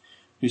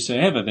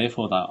 Whosoever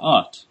therefore thou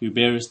art, who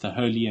bearest the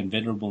holy and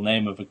venerable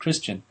name of a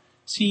Christian,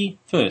 see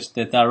first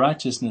that thy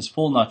righteousness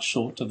fall not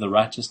short of the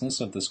righteousness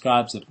of the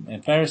scribes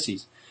and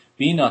Pharisees.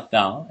 Be not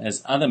thou,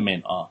 as other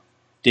men are,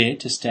 dare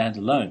to stand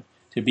alone,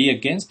 to be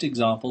against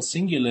example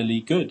singularly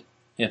good.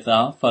 If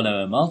thou follow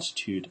a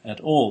multitude at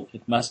all,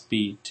 it must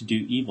be to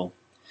do evil.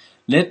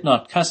 Let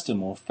not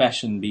custom or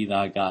fashion be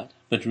thy guide,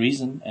 but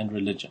reason and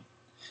religion.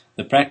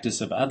 The practice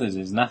of others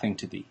is nothing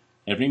to thee.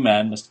 Every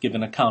man must give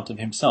an account of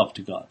himself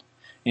to God.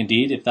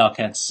 Indeed, if thou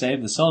canst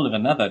save the soul of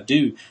another,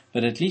 do,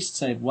 but at least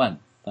save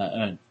one, thy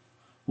own.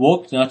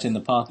 Walk not in the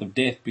path of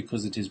death,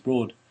 because it is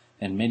broad,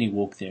 and many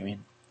walk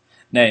therein.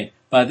 Nay,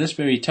 by this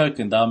very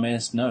token thou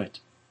mayest know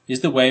it.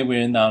 Is the way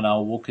wherein thou now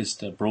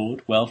walkest a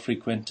broad,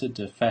 well-frequented,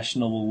 a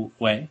fashionable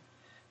way?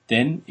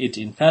 Then it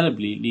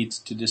infallibly leads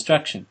to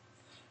destruction.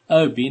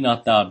 Oh, be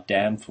not thou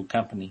damned for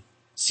company.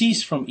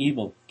 Cease from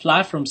evil,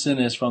 fly from sin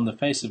as from the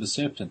face of a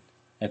serpent.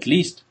 At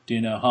least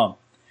do no harm.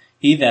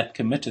 He that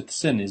committeth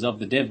sin is of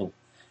the devil.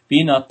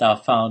 Be not thou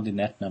found in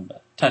that number,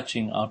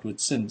 touching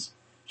outward sins.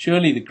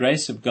 Surely the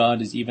grace of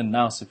God is even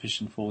now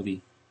sufficient for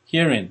thee.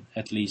 Herein,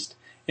 at least,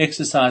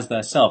 exercise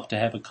thyself to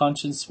have a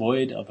conscience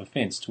void of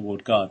offence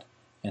toward God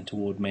and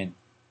toward men.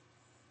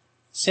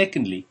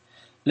 Secondly,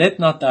 let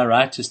not thy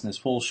righteousness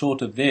fall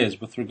short of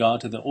theirs with regard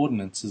to the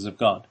ordinances of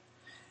God.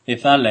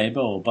 If thy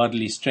labour or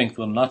bodily strength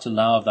will not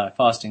allow of thy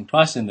fasting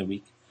twice in the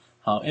week,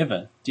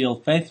 however, deal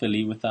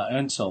faithfully with thy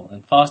own soul,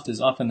 and fast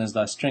as often as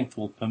thy strength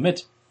will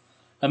permit.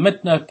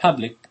 Omit no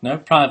public, no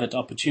private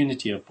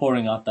opportunity of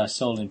pouring out thy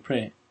soul in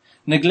prayer.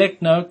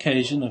 Neglect no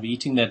occasion of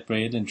eating that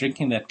bread and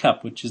drinking that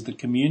cup which is the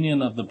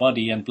communion of the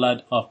body and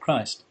blood of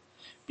Christ.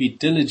 Be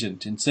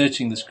diligent in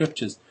searching the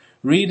Scriptures.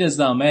 Read as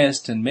thou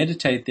mayest and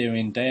meditate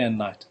therein day and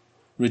night.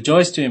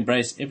 Rejoice to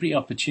embrace every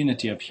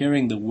opportunity of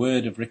hearing the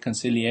word of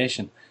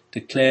reconciliation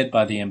declared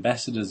by the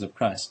ambassadors of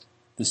Christ,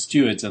 the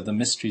stewards of the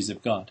mysteries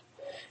of God.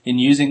 In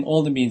using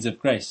all the means of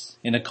grace,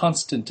 in a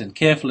constant and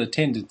careful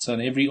attendance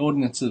on every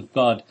ordinance of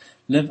God,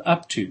 live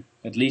up to,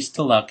 at least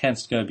till thou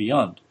canst go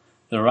beyond,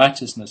 the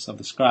righteousness of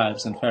the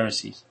scribes and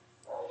Pharisees.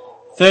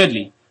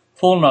 Thirdly,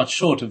 fall not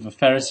short of a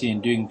Pharisee in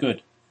doing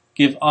good.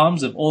 Give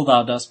alms of all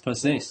thou dost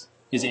possess.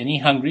 Is any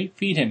hungry?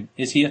 Feed him.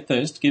 Is he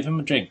athirst? Give him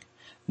a drink.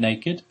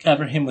 Naked?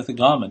 Cover him with a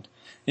garment.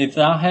 If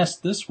thou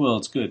hast this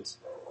world's goods,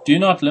 do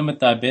not limit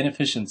thy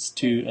beneficence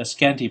to a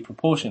scanty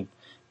proportion.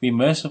 Be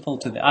merciful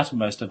to the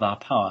uttermost of thy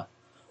power.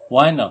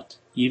 Why not,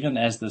 even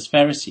as this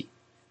Pharisee,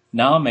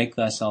 now make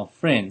thyself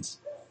friends,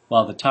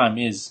 while the time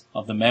is,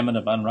 of the mammon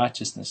of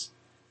unrighteousness,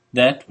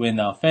 that when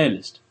thou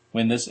failest,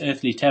 when this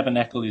earthly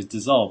tabernacle is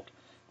dissolved,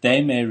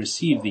 they may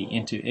receive thee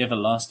into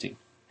everlasting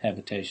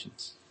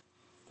habitations.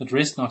 But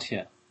rest not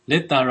here.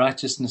 Let thy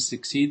righteousness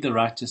exceed the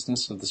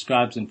righteousness of the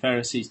scribes and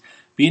Pharisees.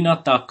 Be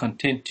not thou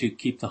content to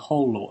keep the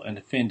whole law and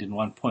offend in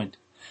one point.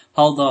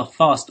 Hold thou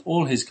fast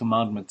all his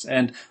commandments,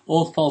 and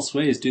all false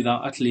ways do thou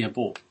utterly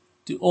abhor.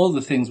 Do all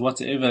the things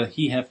whatsoever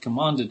he hath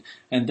commanded,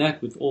 and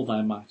that with all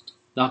thy might.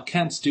 Thou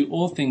canst do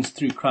all things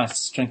through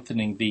Christ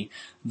strengthening thee,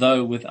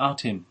 though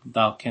without him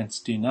thou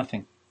canst do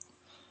nothing.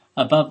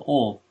 Above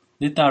all,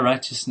 let thy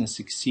righteousness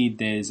exceed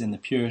theirs in the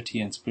purity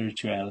and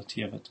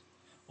spirituality of it.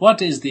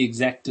 What is the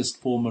exactest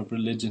form of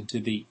religion to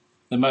thee,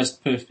 the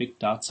most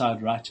perfect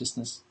outside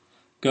righteousness?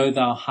 Go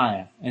thou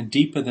higher and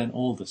deeper than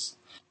all this.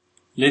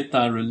 Let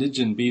thy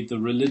religion be the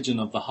religion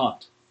of the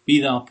heart. Be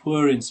thou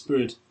poor in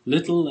spirit,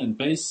 little and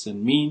base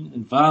and mean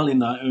and vile in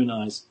thy own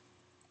eyes,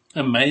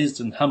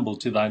 amazed and humble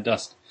to thy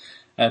dust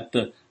at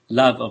the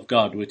love of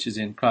God which is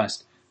in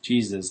Christ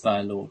Jesus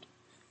thy Lord.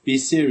 Be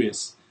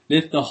serious.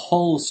 Let the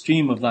whole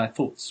stream of thy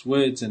thoughts,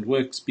 words, and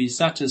works be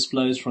such as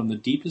flows from the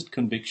deepest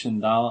conviction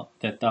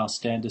that thou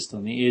standest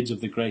on the edge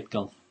of the great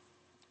gulf,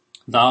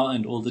 thou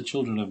and all the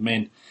children of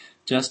men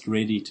just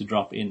ready to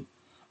drop in,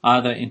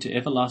 either into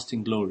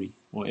everlasting glory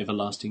or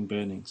everlasting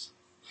burnings.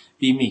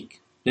 Be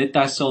meek. Let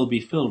thy soul be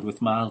filled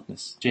with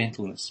mildness,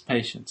 gentleness,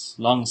 patience,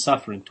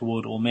 long-suffering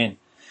toward all men,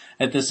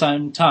 at the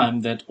same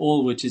time that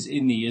all which is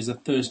in thee is a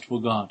thirst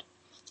for God,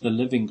 the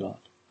living God,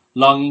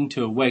 longing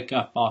to awake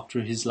up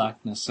after his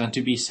likeness, and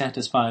to be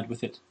satisfied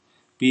with it.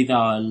 Be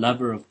thou a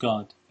lover of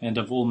God and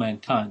of all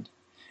mankind.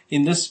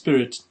 In this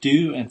spirit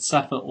do and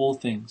suffer all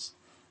things.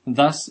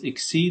 Thus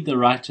exceed the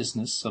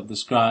righteousness of the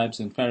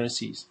scribes and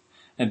Pharisees,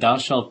 and thou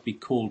shalt be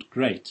called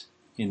great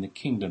in the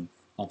kingdom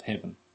of heaven.